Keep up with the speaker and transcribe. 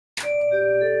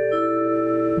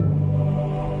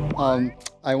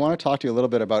I want to talk to you a little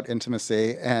bit about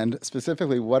intimacy, and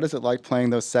specifically, what is it like playing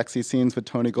those sexy scenes with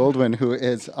Tony Goldwyn, who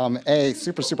is A,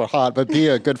 super, super hot, but B,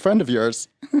 a good friend of yours?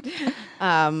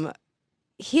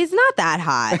 He's not that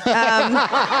hot.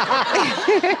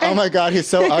 Oh my God, he's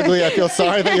so ugly. I feel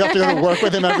sorry that you have to go to work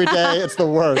with him every day. It's the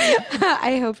worst.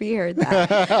 I hope he heard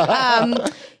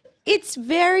that. It's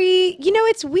very,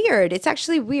 it's weird. It's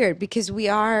actually weird because we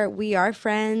are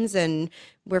friends and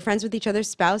we're friends with each other's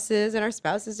spouses and our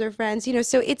spouses are friends,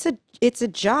 so it's a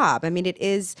job. I mean, it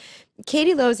is.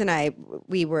 Katie Lowe's and I,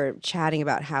 we were chatting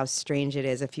about how strange it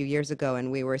is a few years ago,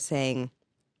 and we were saying,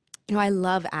 I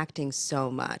love acting so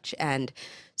much, and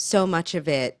so much of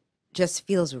it just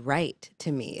feels right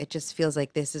to me. It just feels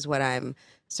like this is what I'm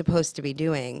supposed to be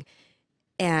doing.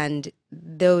 And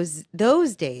those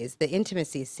days, the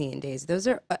intimacy scene days,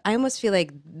 I almost feel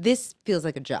like this feels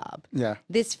like a job. Yeah.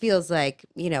 This feels like,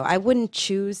 I wouldn't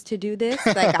choose to do this.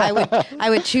 Like I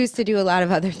would choose to do a lot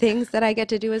of other things that I get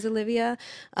to do as Olivia,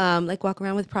 like walk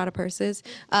around with Prada purses.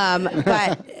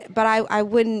 But I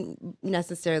wouldn't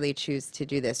necessarily choose to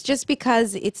do this just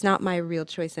because it's not my real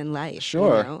choice in life.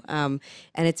 Sure. And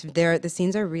the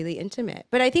scenes are really intimate.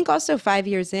 But I think also 5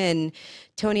 years in,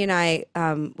 Tony and I,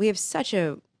 we have such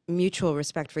a mutual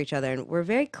respect for each other, and we're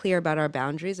very clear about our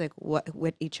boundaries, like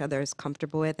what each other is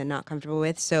comfortable with and not comfortable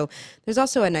with. So there's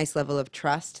also a nice level of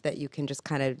trust that you can just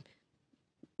kind of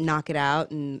knock it out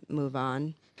and move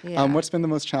on. Yeah. What's been the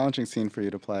most challenging scene for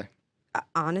you to play?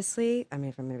 Honestly, I mean,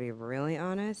 if I'm going to be really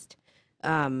honest,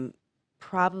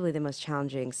 probably the most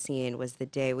challenging scene was the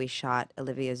day we shot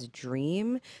Olivia's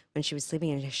dream when she was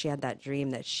sleeping, and she had that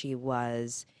dream that she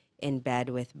was in bed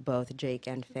with both Jake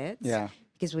and Fitz. Yeah.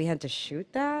 Because we had to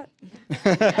shoot that.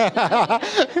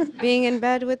 Being in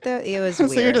bed with it was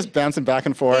weird. So you're just bouncing back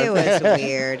and forth. It was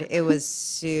weird. It was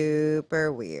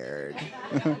super weird.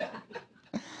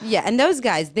 Yeah, and those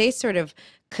guys, they sort of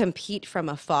compete from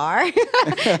afar.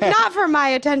 Not for my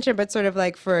attention, but sort of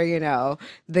like for,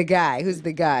 the guy. Who's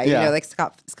the guy? Yeah. Like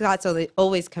Scott's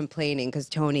always complaining because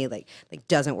Tony like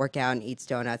doesn't work out and eats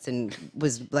donuts and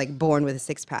was like born with a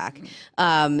six-pack.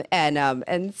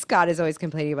 And Scott is always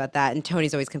complaining about that, and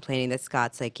Tony's always complaining that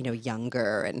Scott's like,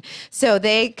 younger. And so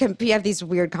they have these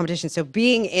weird competitions. So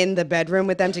being in the bedroom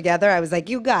with them together, I was like,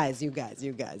 you guys,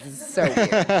 this is so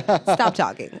weird. Stop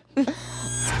talking.